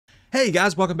Hey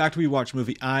guys, welcome back to We Watch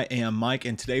Movie. I am Mike,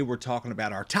 and today we're talking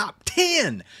about our top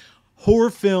 10 horror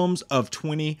films of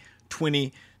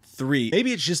 2023.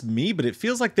 Maybe it's just me, but it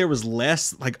feels like there was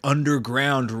less like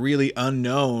underground, really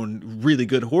unknown, really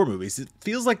good horror movies. It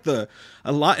feels like in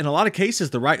a lot of cases,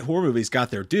 the right horror movies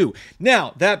got their due.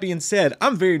 Now, that being said,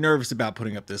 I'm very nervous about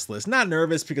putting up this list. Not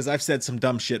nervous because I've said some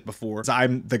dumb shit before.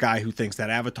 I'm the guy who thinks that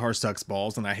Avatar sucks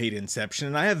balls and I hate Inception,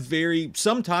 and I have very,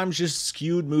 sometimes just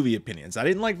skewed movie opinions. I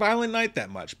didn't like Violent Night that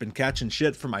much. Been catching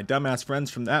shit from my dumbass friends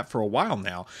from that for a while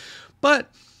now. But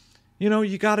you know,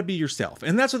 you gotta be yourself.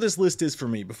 And that's what this list is for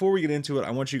me. Before we get into it, I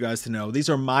want you guys to know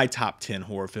these are my top 10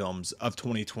 horror films of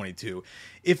 2022.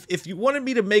 If you wanted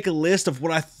me to make a list of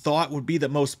what I thought would be the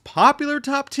most popular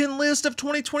top 10 list of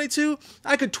 2022,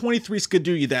 I could 23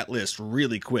 skidoo you that list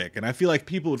really quick. And I feel like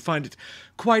people would find it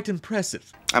quite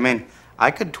impressive. I mean, I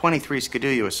could 23 skidoo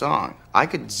you a song. I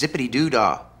could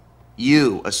zippity-doo-dah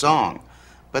you a song.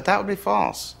 But that would be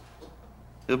false.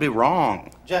 It would be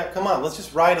wrong. Jack, come on, let's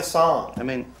just write a song. I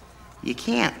mean, you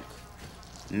can't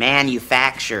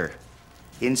manufacture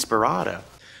inspirata.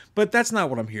 But that's not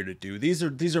what I'm here to do. These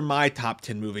are my top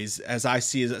 10 movies as I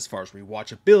see as far as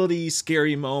rewatchability,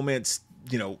 scary moments,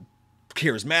 you know,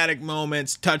 charismatic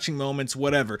moments, touching moments,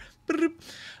 whatever.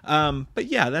 But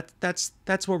yeah,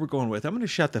 that's what we're going with. I'm gonna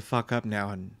shut the fuck up now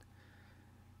and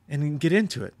get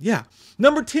into it. Yeah.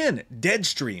 Number 10,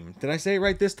 Deadstream. Did I say it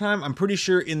right this time? I'm pretty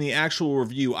sure in the actual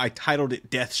review, I titled it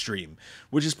Deathstream,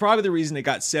 which is probably the reason it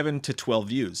got 7 to 12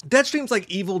 views. Deadstream's like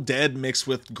Evil Dead mixed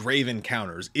with Grave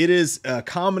Encounters. It is a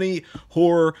comedy,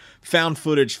 horror, found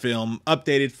footage film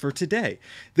updated for today.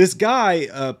 This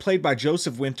guy, played by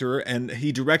Joseph Winter, and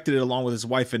he directed it along with his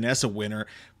wife, Vanessa Winter,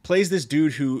 plays this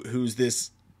dude who's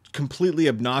this completely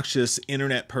obnoxious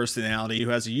internet personality who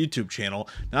has a YouTube channel,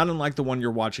 not unlike the one you're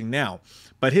watching now.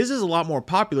 But his is a lot more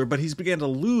popular, but he's began to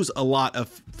lose a lot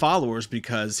of followers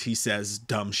because he says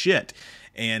dumb shit.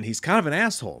 And he's kind of an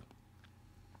asshole.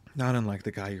 Not unlike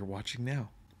the guy you're watching now.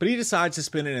 But he decides to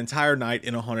spend an entire night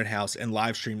in a haunted house and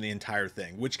live stream the entire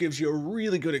thing, which gives you a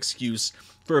really good excuse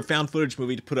for a found footage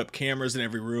movie to put up cameras in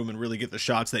every room and really get the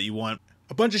shots that you want.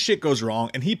 A bunch of shit goes wrong,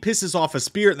 and he pisses off a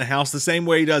spirit in the house the same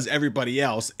way he does everybody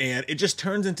else, and it just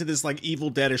turns into this, like, Evil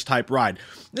Dead-ish type ride.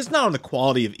 It's not on the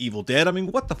quality of Evil Dead. I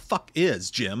mean, what the fuck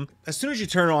is, Jim? As soon as you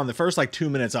turn it on, the first, like, 2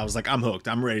 minutes, I was like, I'm hooked.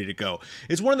 I'm ready to go.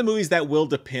 It's one of the movies that will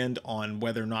depend on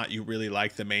whether or not you really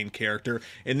like the main character.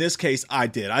 In this case, I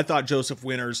did. I thought Joseph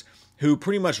Winters, who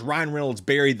pretty much Ryan Reynolds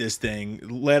buried this thing,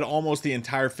 led almost the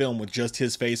entire film with just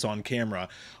his face on camera,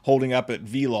 holding up at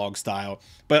vlog style.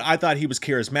 But I thought he was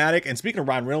charismatic, and speaking of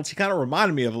Ryan Reynolds, he kind of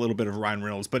reminded me of a little bit of Ryan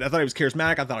Reynolds, but I thought he was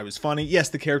charismatic, I thought he was funny. Yes,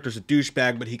 the character's a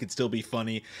douchebag, but he could still be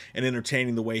funny and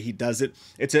entertaining the way he does it.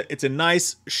 It's a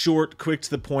nice, short, quick to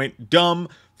the point, dumb,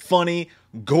 funny,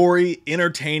 gory,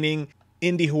 entertaining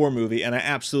indie horror movie, and I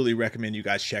absolutely recommend you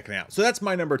guys checking it out. So that's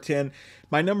my number 10.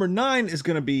 My number 9 is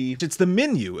going to be, it's The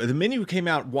Menu. The Menu came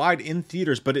out wide in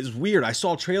theaters, but it's weird. I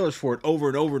saw trailers for it over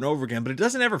and over and over again, but it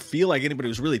doesn't ever feel like anybody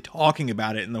was really talking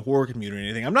about it in the horror community or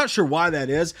anything. I'm not sure why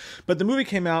that is, but the movie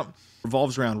came out,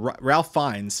 revolves around Ralph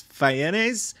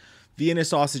Fiennes, Vienna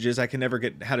sausages. I can never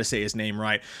get how to say his name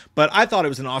right, but I thought it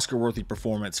was an Oscar-worthy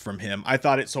performance from him. I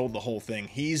thought it sold the whole thing.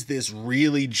 He's this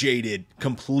really jaded,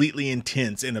 completely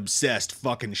intense and obsessed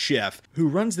fucking chef who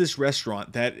runs this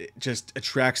restaurant that just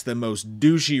attracts the most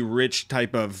douchey, rich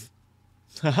type of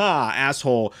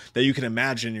asshole that you can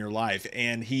imagine in your life,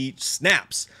 and he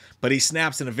snaps. But he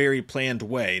snaps in a very planned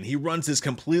way, and he runs this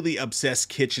completely obsessed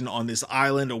kitchen on this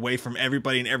island away from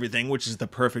everybody and everything, which is the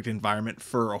perfect environment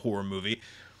for a horror movie.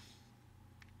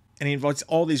 And he invites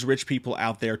all these rich people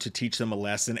out there to teach them a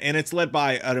lesson. And it's led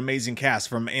by an amazing cast,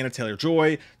 from Anna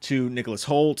Taylor-Joy to Nicholas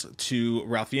Hoult to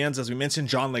Ralph Fiennes. As we mentioned,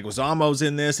 John Leguizamo's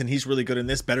in this, and he's really good in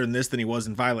this, better in this than he was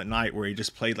in Violent Night, where he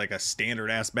just played like a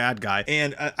standard-ass bad guy.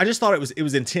 And I just thought it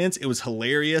was intense. It was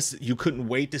hilarious. You couldn't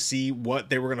wait to see what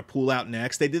they were going to pull out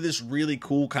next. They did this really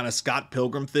cool kind of Scott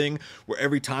Pilgrim thing, where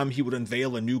every time he would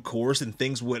unveil a new course, and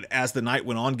things would, as the night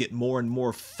went on, get more and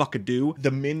more fuckadoo.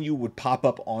 The menu would pop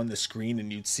up on the screen,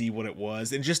 and you'd see what it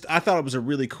was, and just I thought it was a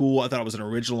really cool, I thought it was an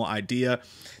original idea.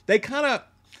 They kind of,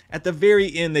 at the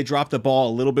very end, they dropped the ball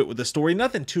a little bit with the story.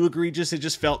 Nothing too egregious, it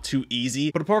just felt too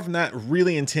easy. But apart from that,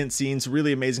 really intense scenes,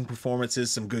 really amazing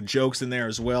performances, some good jokes in there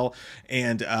as well,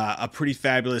 and a pretty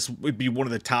fabulous, would be one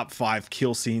of the top 5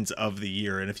 kill scenes of the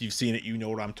year. And if you've seen it, you know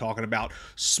what I'm talking about.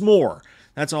 S'more.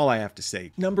 That's all I have to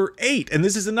say. Number 8, and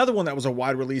this is another one that was a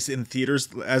wide release in theaters,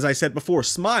 as I said before,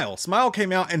 Smile. Smile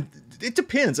came out, and it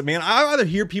depends. I mean, I either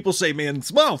hear people say, man,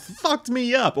 Smile fucked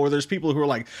me up, or there's people who are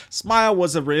like, Smile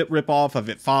was a rip-off of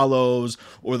It Follows,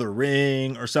 or The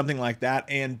Ring, or something like that,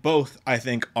 and both, I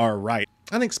think, are right.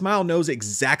 I think Smile knows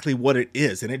exactly what it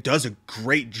is, and it does a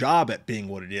great job at being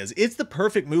what it is. It's the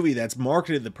perfect movie that's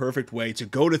marketed the perfect way to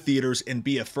go to theaters and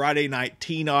be a Friday night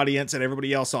teen audience and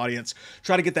everybody else audience.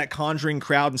 Try to get that Conjuring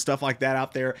crowd and stuff like that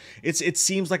out there. It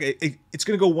seems like it's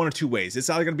going to go one of two ways. It's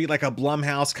either going to be like a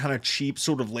Blumhouse kind of cheap,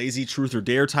 sort of lazy truth or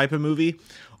dare type of movie,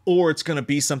 or it's going to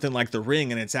be something like The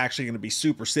Ring, and it's actually going to be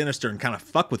super sinister and kind of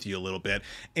fuck with you a little bit.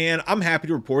 And I'm happy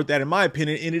to report that, in my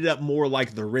opinion, it ended up more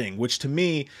like The Ring, which to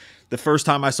me, the first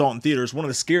time I saw it in theaters, one of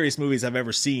the scariest movies I've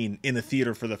ever seen in the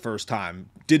theater for the first time.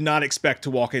 Did not expect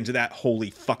to walk into that holy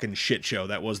fucking shit show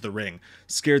that was The Ring.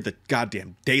 Scared the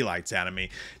goddamn daylights out of me.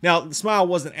 Now, Smile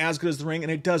wasn't as good as The Ring,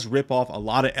 and it does rip off a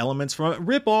lot of elements from it.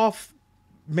 Rip off,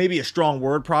 maybe a strong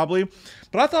word probably,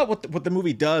 but I thought what the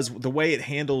movie does, the way it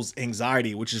handles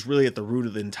anxiety, which is really at the root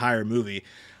of the entire movie,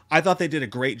 I thought they did a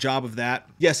great job of that.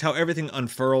 Yes, how everything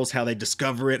unfurls, how they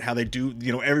discover it, how they do, you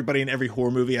know, everybody in every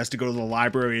horror movie has to go to the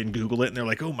library and Google it, and they're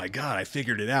like, oh my God, I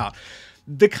figured it out.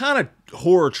 The kind of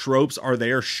horror tropes are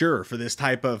there, sure, for this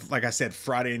type of, like I said,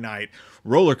 Friday night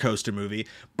roller coaster movie,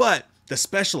 but the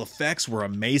special effects were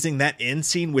amazing. That end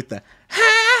scene with the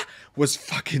ha was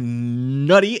fucking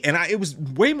nutty, and it was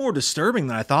way more disturbing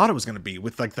than I thought it was going to be,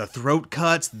 with like the throat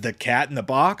cuts, the cat in the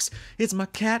box. It's my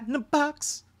cat in the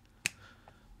box.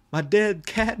 My dead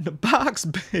cat in a box,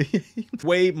 baby.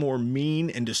 Way more mean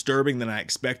and disturbing than I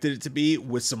expected it to be,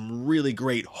 with some really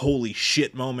great holy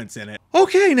shit moments in it.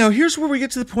 Okay, now here's where we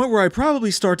get to the point where I probably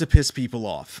start to piss people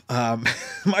off.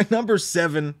 My number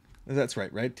 7, that's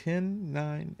right? 10,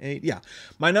 9, 8, yeah.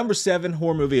 My number 7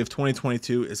 horror movie of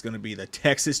 2022 is going to be the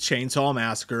Texas Chainsaw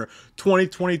Massacre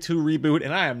 2022 reboot,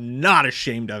 and I am not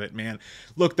ashamed of it, man.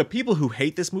 Look, the people who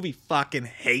hate this movie fucking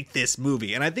hate this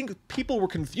movie, and I think people were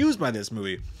confused by this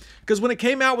movie. Because when it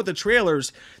came out with the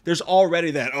trailers, there's already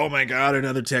that, oh my God,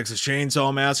 another Texas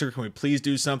Chainsaw Massacre. Can we please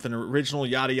do something original,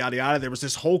 yada, yada, yada. There was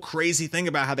this whole crazy thing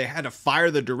about how they had to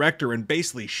fire the director and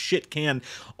basically shit-can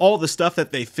all the stuff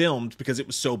that they filmed because it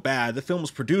was so bad. The film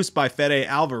was produced by Fede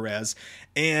Alvarez,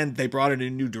 and they brought in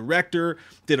a new director,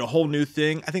 did a whole new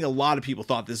thing. I think a lot of people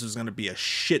thought this was going to be a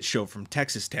shit show from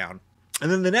Texas Town. And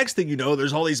then the next thing you know,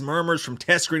 there's all these murmurs from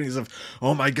test screenings of,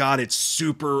 oh my God, it's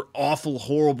super awful,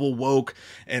 horrible, woke.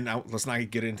 And let's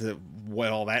not get into what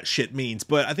all that shit means.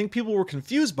 But I think people were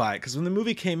confused by it because when the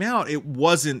movie came out, it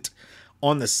wasn't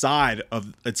on the side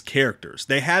of its characters.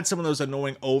 They had some of those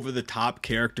annoying over-the-top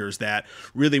characters that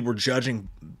really were judging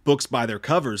books by their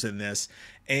covers in this.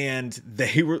 And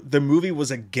the movie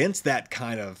was against that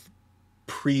kind of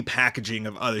pre-packaging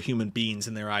of other human beings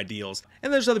and their ideals.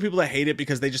 And there's other people that hate it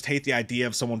because they just hate the idea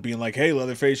of someone being like, hey,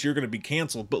 Leatherface, you're going to be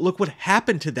canceled. But look what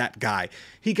happened to that guy.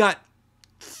 He got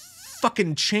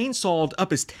fucking chainsawed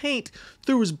up his taint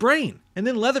through his brain. And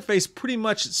then Leatherface pretty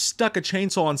much stuck a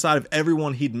chainsaw inside of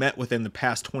everyone he'd met within the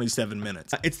past 27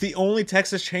 minutes. It's the only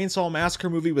Texas Chainsaw Massacre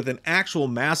movie with an actual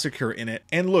massacre in it.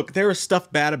 And look, there is stuff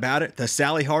bad about it. The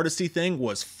Sally Hardesty thing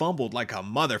was fumbled like a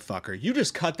motherfucker. You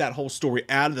just cut that whole story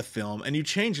out of the film and you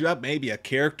change it up maybe a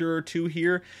character or two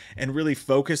here and really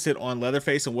focus it on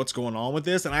Leatherface and what's going on with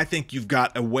this. And I think you've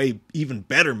got a way even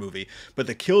better movie. But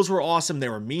the kills were awesome. They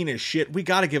were mean as shit. We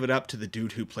got to give it up to the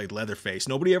dude who played Leatherface.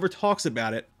 Nobody ever talks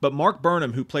about it, but Mark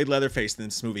Burnham, who played Leatherface in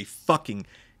this movie, fucking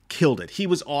killed it. He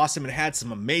was awesome and had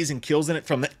some amazing kills in it,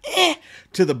 from the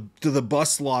to the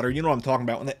bus slaughter. You know what I'm talking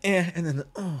about. When the and then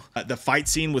the fight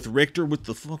scene with Richter with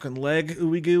the fucking leg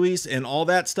ooey gooeys and all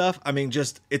that stuff. I mean,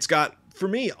 just, it's got, for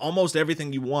me, almost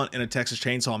everything you want in a Texas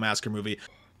Chainsaw Massacre movie.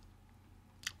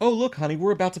 Oh, look, honey,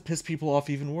 we're about to piss people off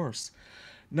even worse.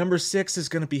 Number 6 is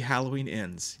going to be Halloween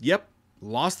Ends. Yep,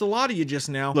 lost a lot of you just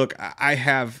now. Look, I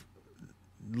have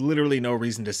literally no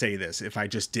reason to say this if I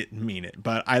just didn't mean it,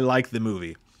 but I like the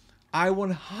movie. I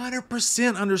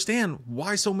 100% understand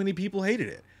why so many people hated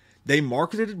it. They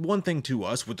marketed one thing to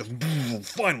us with the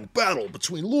final battle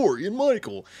between Laurie and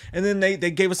Michael, and then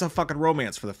they gave us a fucking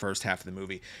romance for the first half of the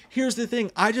movie. Here's the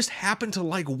thing, I just happen to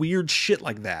like weird shit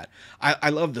like that.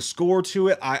 I love the score to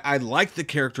it. I like the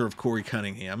character of Corey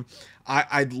Cunningham.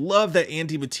 I love that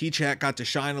Andy Matichak got to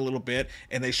shine a little bit,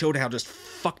 and they showed how just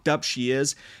fucked up she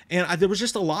is. And there was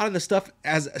just a lot of the stuff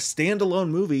as a standalone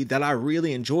movie that I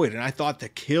really enjoyed. And I thought the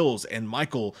kills and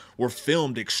Michael were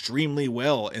filmed extremely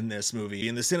well in this movie.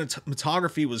 And the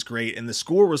cinematography was great, and the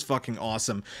score was fucking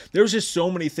awesome. There was just so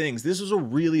many things. This was a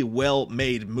really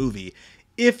well-made movie.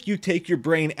 if you take your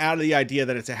brain out of the idea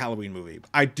that it's a Halloween movie.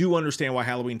 I do understand why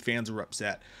Halloween fans are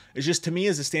upset. It's just, to me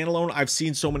as a standalone, I've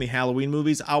seen so many Halloween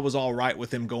movies, I was all right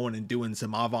with him going and doing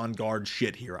some avant-garde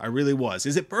shit here. I really was.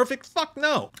 Is it perfect? Fuck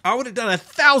no. I would have done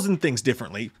 1,000 things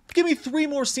differently. Give me 3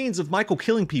 more scenes of Michael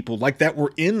killing people like that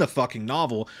were in the fucking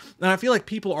novel, and I feel like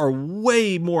people are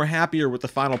way more happier with the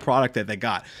final product that they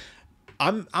got.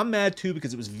 I'm mad too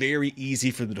because it was very easy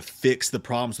for them to fix the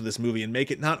problems with this movie and make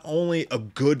it not only a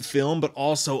good film, but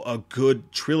also a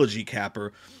good trilogy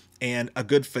capper and a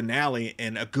good finale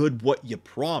and a good what you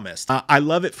promised. I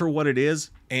love it for what it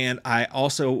is, and I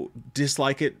also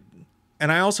dislike it,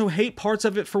 and I also hate parts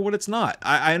of it for what it's not.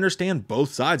 I understand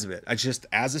both sides of it. I just,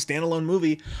 as a standalone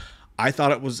movie, I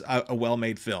thought it was a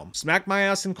well-made film. Smack my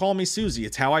ass and call me Susie.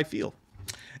 It's how I feel.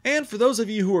 And for those of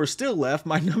you who are still left,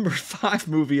 my number 5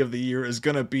 movie of the year is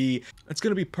gonna be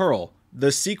Pearl,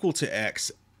 the sequel to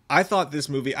X. I thought this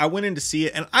movie, I went in to see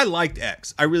it and I liked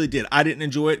X. I really did. I didn't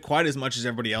enjoy it quite as much as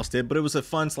everybody else did, but it was a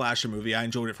fun slasher movie. I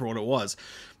enjoyed it for what it was.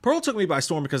 Pearl took me by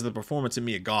storm because of the performance of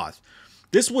Mia Goth.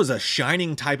 This was a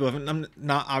Shining type of, I'm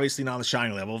not obviously not on the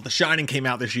Shining level. If the Shining came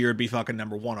out this year, it'd be fucking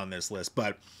number 1 on this list,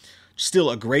 but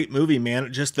still a great movie,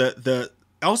 man. Just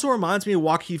it also reminds me of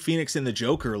Joaquin Phoenix in The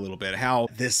Joker a little bit, how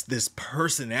this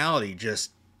personality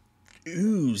just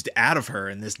oozed out of her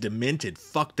in this demented,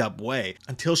 fucked up way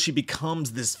until she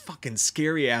becomes this fucking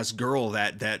scary ass girl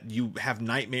that you have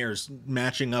nightmares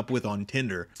matching up with on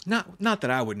Tinder. Not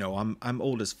that I would know. I'm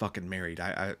old as fucking married.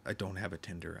 I don't have a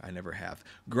Tinder. I never have.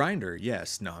 Grindr,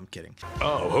 yes. No, I'm kidding.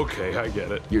 Oh, okay, I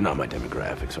get it. You're not my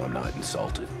demographic, so I'm not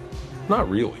insulted. Not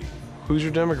really. Who's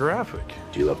your demographic?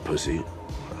 Do you love pussy?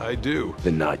 I do.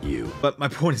 Then not you. But my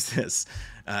point is this.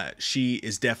 She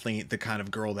is definitely the kind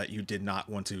of girl that you did not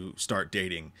want to start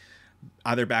dating.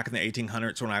 Either back in the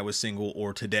 1800s when I was single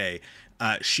or today.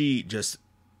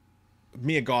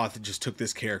 Mia Goth just took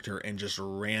this character and just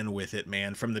ran with it,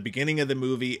 man. From the beginning of the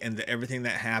movie and everything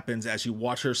that happens as you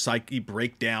watch her psyche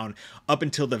break down up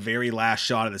until the very last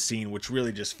shot of the scene, which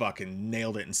really just fucking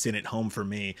nailed it and sent it home for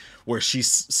me, where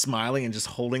she's smiling and just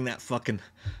holding that fucking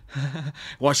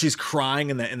while she's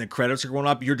crying and the credits are going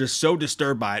up. You're just so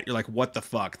disturbed by it. You're like, what the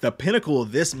fuck? The pinnacle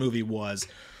of this movie was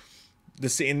the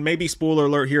scene. Maybe spoiler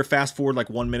alert here, fast forward like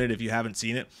 1 minute if you haven't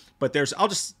seen it, but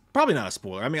probably not a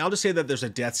spoiler. I mean, I'll just say that there's a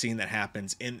death scene that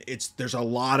happens, and there's a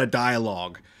lot of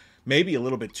dialogue, maybe a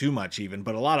little bit too much even,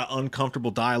 but a lot of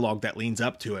uncomfortable dialogue that leans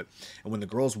up to it. And when the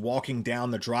girl's walking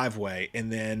down the driveway,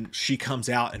 and then she comes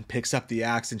out and picks up the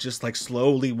axe and just like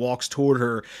slowly walks toward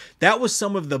her, that was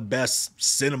some of the best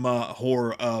cinema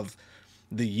horror of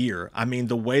the year. I mean,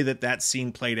 the way that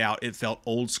scene played out, it felt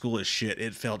old school as shit.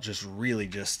 It felt just really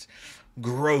just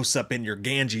gross up in your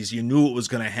Ganges. You knew it was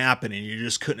going to happen and you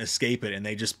just couldn't escape it, and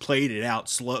they just played it out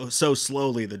so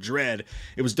slowly. The dread,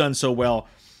 it was done so well.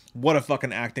 What a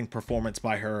fucking acting performance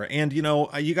by her. And you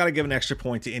know, you got to give an extra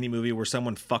point to any movie where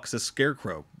someone fucks a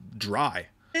scarecrow dry.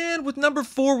 And with number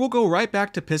 4, we'll go right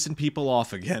back to pissing people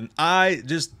off again.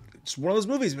 It's one of those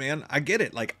movies, man. I get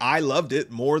it. Like, I loved it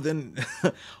more than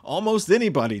almost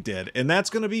anybody did, and that's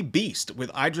going to be Beast with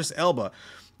Idris Elba.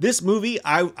 This movie,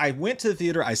 I went to the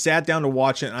theater, I sat down to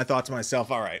watch it, and I thought to myself,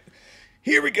 all right,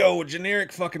 here we go,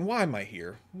 generic fucking, why am I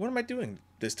here? What am I doing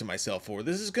this to myself for?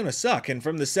 This is gonna suck. And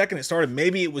from the second it started,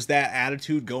 maybe it was that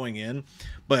attitude going in,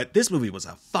 but this movie was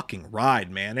a fucking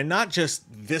ride, man. And not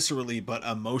just viscerally, but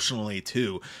emotionally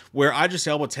too, where Idris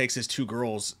Elba takes his 2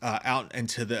 girls out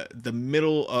into the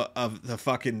middle of the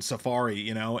fucking safari,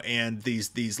 you know, and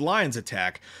these lions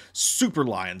attack, super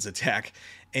lions attack.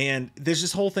 And there's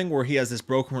this whole thing where he has this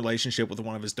broken relationship with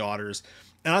one of his daughters.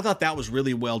 And I thought that was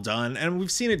really well done. And we've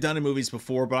seen it done in movies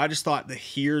before, but I just thought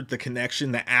the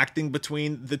connection, the acting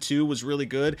between the two was really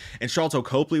good. And Sharlto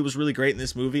Copley was really great in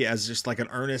this movie as just like an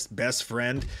earnest best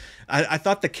friend. I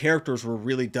thought the characters were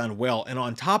really done well. And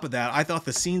on top of that, I thought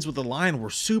the scenes with the lion were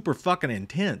super fucking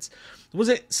intense. Was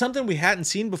it something we hadn't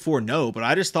seen before? No, but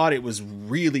I just thought it was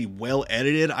really well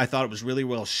edited. I thought it was really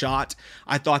well shot.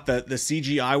 I thought that the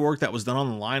CGI work that was done on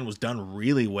the lion was done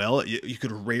really well. You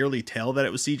could rarely tell that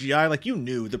it was CGI. Like, you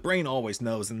knew, the brain always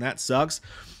knows, and that sucks.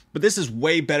 But this is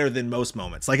way better than most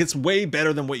moments. Like, it's way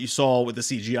better than what you saw with the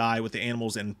CGI, with the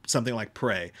animals, and something like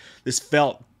Prey. This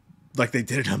felt like they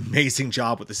did an amazing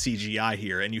job with the CGI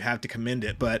here, and you have to commend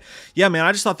it. But yeah, man,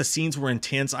 I just thought the scenes were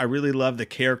intense. I really loved the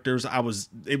characters.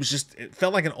 It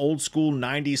felt like an old school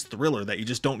 90s thriller that you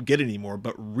just don't get anymore,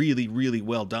 but really, really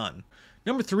well done.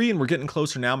 Number 3, and we're getting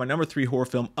closer now, my number 3 horror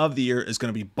film of the year is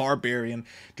going to be Barbarian,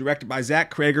 directed by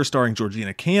Zach Cregger, starring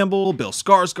Georgina Campbell, Bill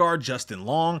Skarsgård, Justin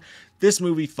Long. This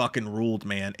movie fucking ruled,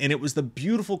 man. And it was the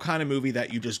beautiful kind of movie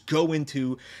that you just go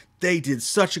into. They did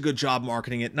such a good job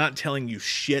marketing it, not telling you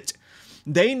shit.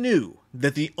 They knew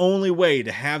that the only way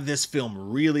to have this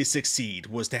film really succeed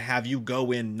was to have you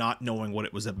go in not knowing what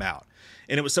it was about.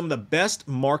 And it was some of the best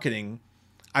marketing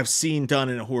I've seen done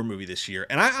in a horror movie this year.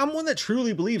 And I'm one that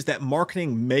truly believes that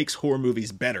marketing makes horror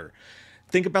movies better.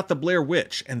 Think about the Blair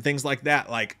Witch and things like that.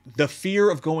 Like the fear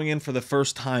of going in for the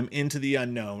first time into the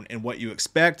unknown and what you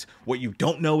expect, what you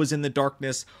don't know is in the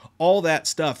darkness, all that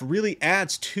stuff really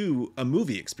adds to a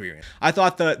movie experience. I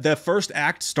thought the first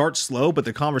act starts slow, but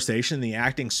the conversation, the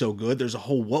acting's so good. There's a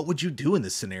whole, what would you do in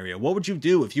this scenario? What would you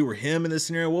do if you were him in this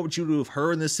scenario? What would you do with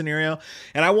her in this scenario?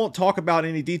 And I won't talk about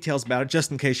any details about it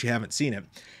just in case you haven't seen it.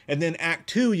 And then act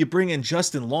 2, you bring in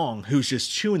Justin Long, who's just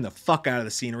chewing the fuck out of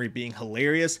the scenery, being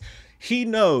hilarious. He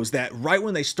knows that right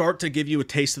when they start to give you a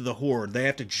taste of the horror, they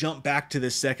have to jump back to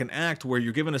this second act where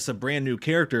you're giving us a brand new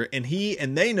character, and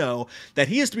they know that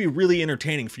he has to be really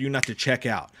entertaining for you not to check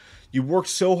out. You worked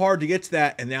so hard to get to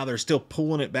that, and now they're still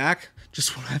pulling it back.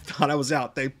 Just when I thought I was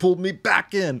out, they pulled me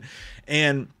back in,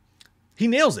 and he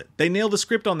nails it. They nailed the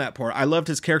script on that part. I loved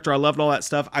his character. I loved all that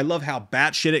stuff. I love how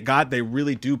batshit it got. They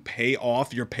really do pay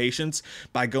off your patience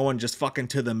by going just fucking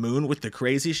to the moon with the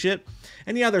crazy shit.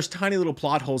 And yeah, there's tiny little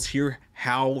plot holes here.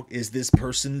 How is this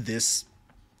person this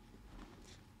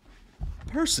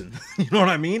person? You know what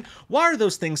I mean? Why are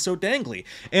those things so dangly?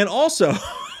 And also,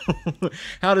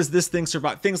 how does this thing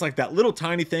survive? Things like that, little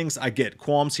tiny things. I get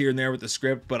qualms here and there with the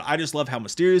script, but I just love how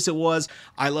mysterious it was.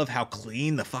 I love how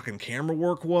clean the fucking camera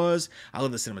work was. I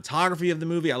love the cinematography of the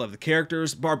movie. I love the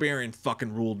characters. Barbarian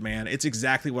fucking ruled, man. It's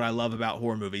exactly what I love about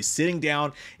horror movies. Sitting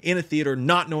down in a theater,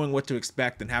 not knowing what to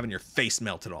expect and having your face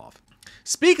melted off.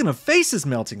 Speaking of faces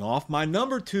melting off, my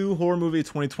number 2 horror movie of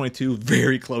 2022,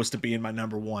 very close to being my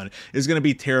number 1, is going to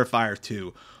be Terrifier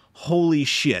 2. Holy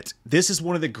shit. This is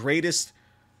one of the greatest,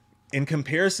 in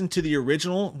comparison to the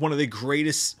original, one of the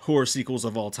greatest horror sequels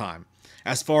of all time.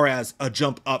 As far as a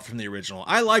jump up from the original.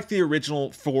 I liked the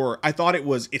original I thought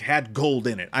it had gold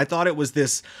in it. I thought it was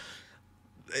this,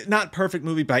 not perfect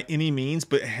movie by any means,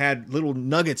 but it had little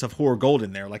nuggets of horror gold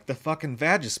in there, like the fucking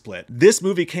Vagisplit. This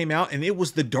movie came out and it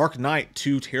was the Dark Knight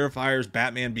to Terrifier's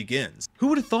Batman Begins. Who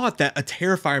would have thought that a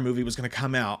Terrifier movie was going to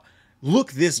come out,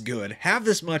 look this good, have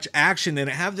this much action in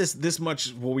it, have this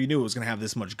much, well, we knew it was going to have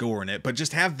this much gore in it, but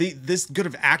just have this good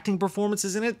of acting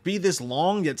performances in it, be this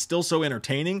long yet still so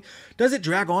entertaining. Does it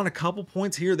drag on a couple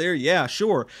points here, there? Yeah,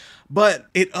 sure. But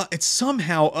it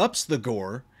somehow ups the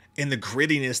gore and the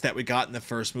grittiness that we got in the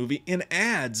first movie and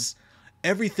adds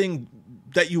everything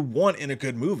that you want in a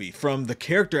good movie, from the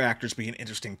character actors being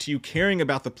interesting, to you caring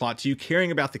about the plot, to you caring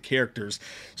about the characters,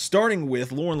 starting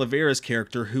with Lauren Lavera's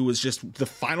character, who was just the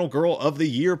final girl of the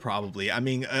year, probably. I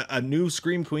mean, a new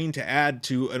Scream Queen to add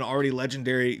to an already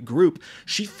legendary group.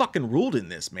 She fucking ruled in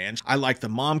this, man. I like the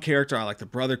mom character. I like the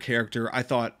brother character. I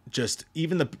thought just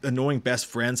even the annoying best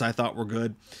friends I thought were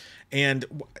good. And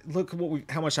look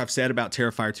how much I've said about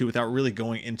Terrifier 2 without really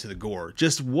going into the gore.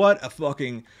 Just what a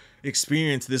fucking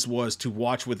experience this was to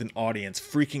watch with an audience,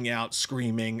 freaking out,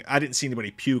 screaming. I didn't see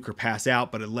anybody puke or pass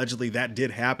out, but allegedly that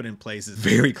did happen in places.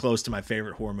 Very close to my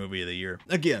favorite horror movie of the year.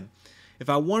 Again, if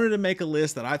I wanted to make a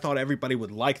list that I thought everybody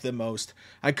would like the most,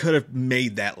 I could have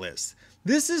made that list.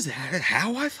 This is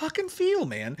how I fucking feel,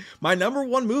 man. My number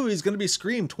 1 movie is going to be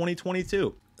Scream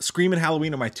 2022. Scream and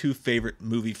Halloween are my 2 favorite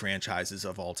movie franchises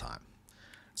of all time.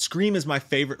 Scream is my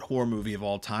favorite horror movie of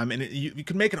all time, and you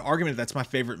can make an argument that's my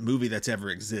favorite movie that's ever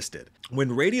existed.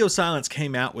 When Radio Silence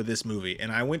came out with this movie,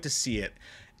 and I went to see it,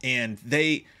 and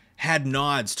they had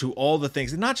nods to all the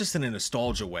things, and not just in a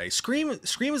nostalgia way. Scream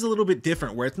is a little bit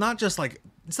different, where it's not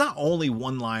only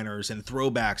one-liners and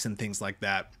throwbacks and things like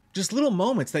that. Just little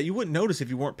moments that you wouldn't notice if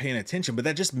you weren't paying attention, but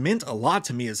that just meant a lot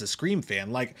to me as a Scream fan.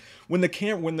 Like when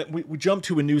we jump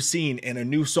to a new scene and a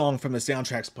new song from the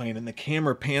soundtrack's playing and the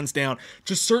camera pans down,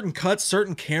 just certain cuts,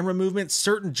 certain camera movements,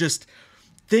 certain just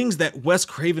things that Wes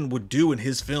Craven would do in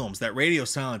his films that Radio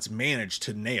Silence managed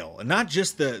to nail. And not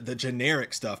just the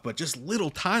generic stuff, but just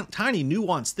little tiny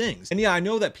nuanced things. And yeah, I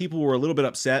know that people were a little bit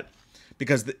upset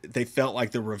because they felt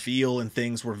like the reveal and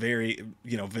things were very,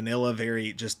 vanilla,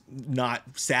 very just not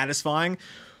satisfying.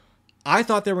 I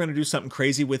thought they were going to do something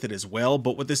crazy with it as well,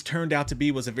 but what this turned out to be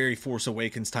was a very Force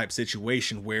Awakens type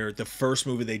situation where the first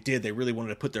movie they did, they really wanted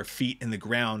to put their feet in the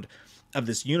ground of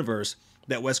this universe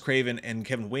that Wes Craven and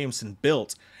Kevin Williamson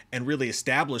built and really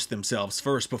established themselves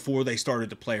first before they started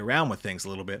to play around with things a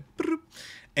little bit.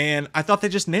 And I thought they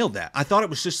just nailed that. I thought it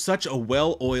was just such a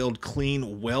well-oiled,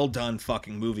 clean, well-done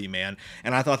fucking movie, man.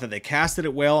 And I thought that they casted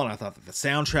it well, and I thought that the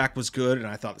soundtrack was good, and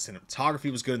I thought the cinematography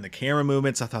was good, and the camera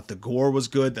movements. I thought the gore was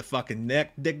good. The fucking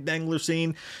neck dick dangler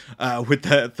scene with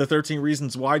the 13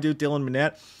 Reasons Why dude, Dylan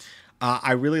Minnette.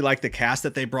 I really like the cast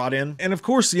that they brought in. And of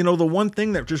course, you know, the one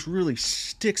thing that just really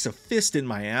sticks a fist in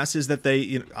my ass is that they,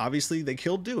 you know, obviously they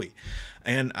killed Dewey.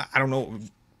 And I don't know,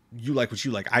 you like what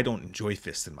you like. I don't enjoy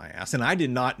fists in my ass. And I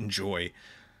did not enjoy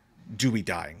Dewey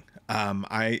dying.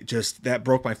 That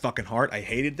broke my fucking heart. I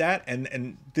hated that.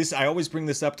 And this, I always bring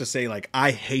this up to say, like,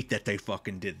 I hate that they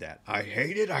fucking did that. I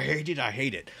hate it. I hate it. I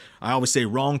hate it. I always say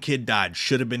wrong kid died.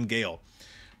 Should have been Gale.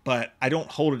 But I don't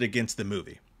hold it against the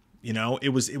movie. You know, it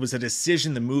was a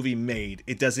decision the movie made.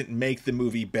 It doesn't make the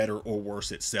movie better or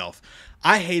worse itself.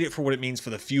 I hate it for what it means for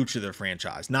the future of the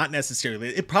franchise. Not necessarily.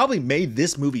 It probably made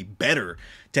this movie better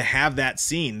to have that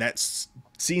scene that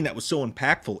was so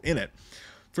impactful in it.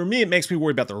 For me, it makes me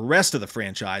worry about the rest of the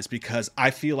franchise because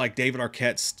I feel like David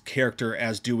Arquette's character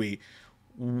as Dewey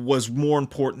was more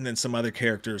important than some other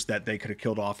characters that they could have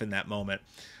killed off in that moment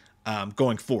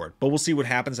going forward. But we'll see what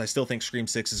happens. I still think Scream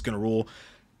 6 is going to rule.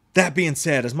 That being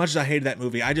said, as much as I hated that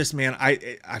movie, I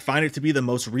find it to be the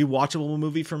most rewatchable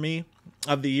movie for me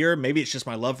of the year. Maybe it's just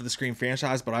my love for the Scream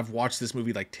franchise, but I've watched this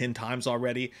movie like 10 times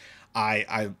already.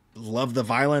 I love the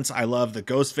violence. I love the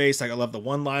Ghostface. I love the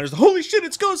one-liners. Holy shit,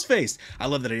 it's Ghostface. I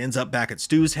love that it ends up back at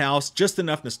Stu's house. Just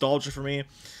enough nostalgia for me.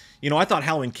 You know, I thought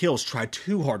Halloween Kills tried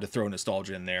too hard to throw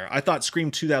nostalgia in there. I thought Scream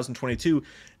 2022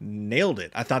 nailed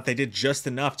it. I thought they did just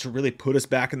enough to really put us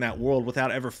back in that world without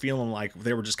ever feeling like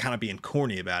they were just kind of being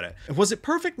corny about it. Was it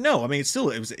perfect? No. I mean, it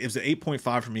was an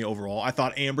 8.5 for me overall. I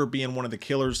thought Amber being one of the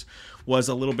killers was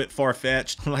a little bit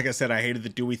far-fetched. Like I said, I hated the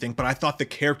Dewey thing, but I thought the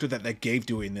character that they gave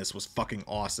Dewey in this was fucking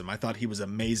awesome. I thought he was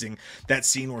amazing. That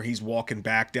scene where he's walking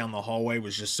back down the hallway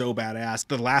was just so badass.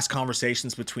 The last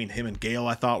conversations between him and Gale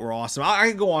I thought were awesome. I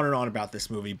could go on and on about this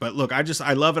movie, but look, I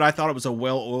love it. I thought it was a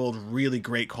well-oiled, really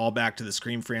great callback to the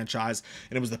Scream franchise,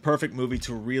 and it was the perfect movie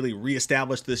to really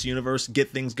reestablish this universe,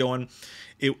 get things going.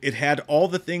 It had all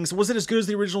the things. Was it as good as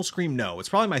the original Scream? No. It's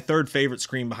probably my third favorite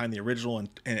Scream behind the original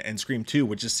and Scream 2,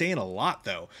 which is saying a lot,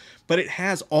 though. But it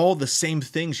has all the same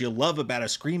things you love about a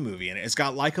Scream movie, and it's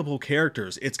got likable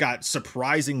characters. It's got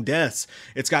surprising deaths.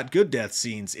 It's got good death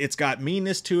scenes. It's got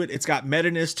meanness to it. It's got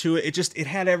meta-ness to it. It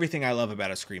had everything I love about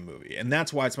a Scream movie, and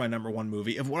that's why it's my #1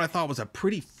 movie of what I thought was a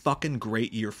pretty fucking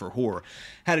great year for horror.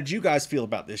 How did you guys feel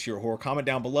about this year of horror? Comment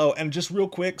down below. And just real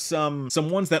quick, some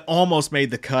ones that almost made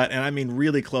the cut, and I mean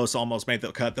really close, almost made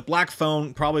the cut. The Black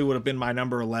Phone probably would have been my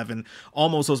number 11.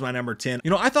 Almost was my number 10. You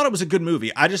know, I thought it was a good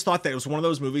movie. I just thought that it was one of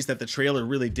those movies that the trailer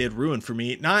really did ruin for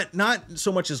me. Not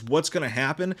so much as what's going to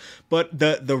happen, but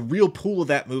the real pool of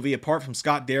that movie, apart from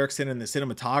Scott Derrickson and the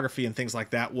cinematography and things like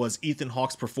that, was Ethan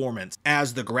Hawke's performance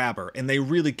as the grabber. And they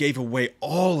really gave away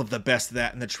all of the best of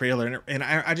that in the trailer. And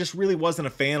I just really wasn't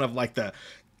a fan of like the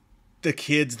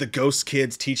kids, the ghost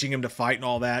kids teaching him to fight and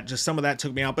all that. Just some of that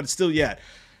took me out, but it's still yet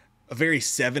a very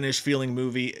Seven-ish feeling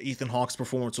movie. Ethan Hawke's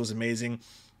performance was amazing.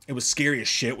 It was scary as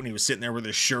shit when he was sitting there with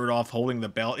his shirt off holding the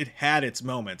belt. It had its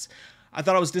moments. I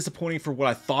thought it was disappointing for what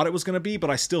I thought it was going to be, but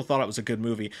I still thought it was a good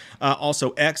movie.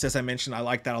 Also, X, as I mentioned, I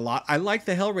liked that a lot. I liked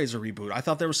the Hellraiser reboot. I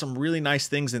thought there were some really nice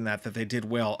things in that they did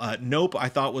well. Nope, I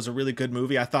thought was a really good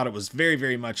movie. I thought it was very,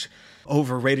 very much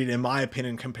overrated, in my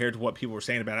opinion, compared to what people were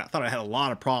saying about it. I thought it had a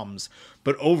lot of problems,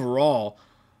 but overall,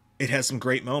 it has some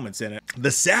great moments in it.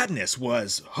 The sadness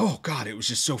was, oh God, it was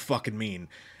just so fucking mean.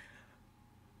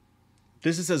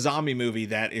 This is a zombie movie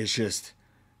that is just,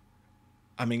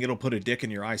 I mean, it'll put a dick in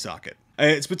your eye socket.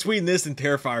 It's between this and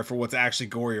Terrifier for what's actually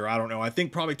gorier. I don't know. I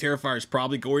think probably Terrifier is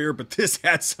probably gorier, but this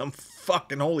had some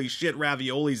fucking holy shit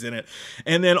raviolis in it.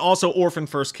 And then also Orphan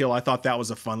First Kill. I thought that was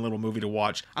a fun little movie to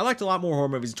watch. I liked a lot more horror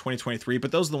movies in 2023,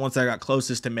 but those are the ones that I got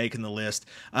closest to making the list.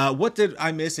 What did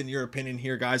I miss in your opinion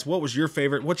here, guys? What was your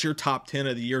favorite? What's your top 10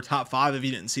 of the year? Top 5 if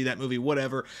you didn't see that movie,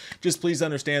 whatever. Just please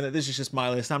understand that this is just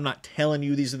my list. I'm not telling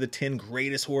you these are the 10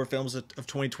 greatest horror films of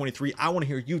 2023. I want to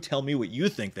hear you tell me what you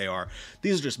think they are.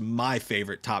 These are just my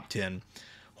favorite top 10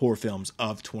 horror films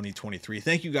of 2023.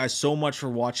 Thank you guys so much for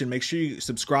watching. Make sure you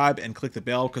subscribe and click the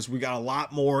bell because we got a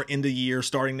lot more in the year,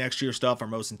 starting next year stuff, our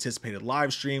most anticipated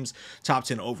live streams, top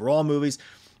 10 overall movies,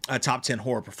 top 10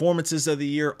 horror performances of the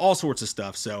year, all sorts of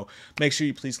stuff. So make sure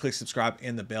you please click subscribe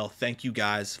and the bell. Thank you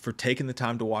guys for taking the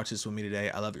time to watch this with me today.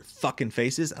 I love your fucking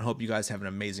faces. I hope you guys have an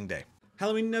amazing day.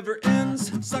 Halloween never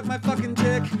ends, suck my fucking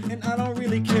dick, and I don't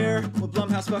really care what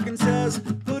Blumhouse fucking says.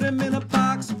 Put him in a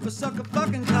box, or suck a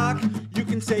fucking cock. You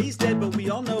can say he's dead, but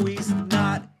we all know he's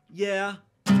not, yeah.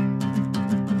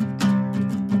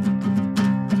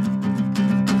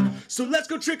 So let's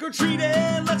go trick or treating,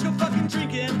 let's go fucking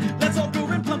drinking, let's all go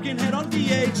rent Pumpkinhead on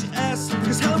VHS.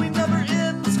 Cause Halloween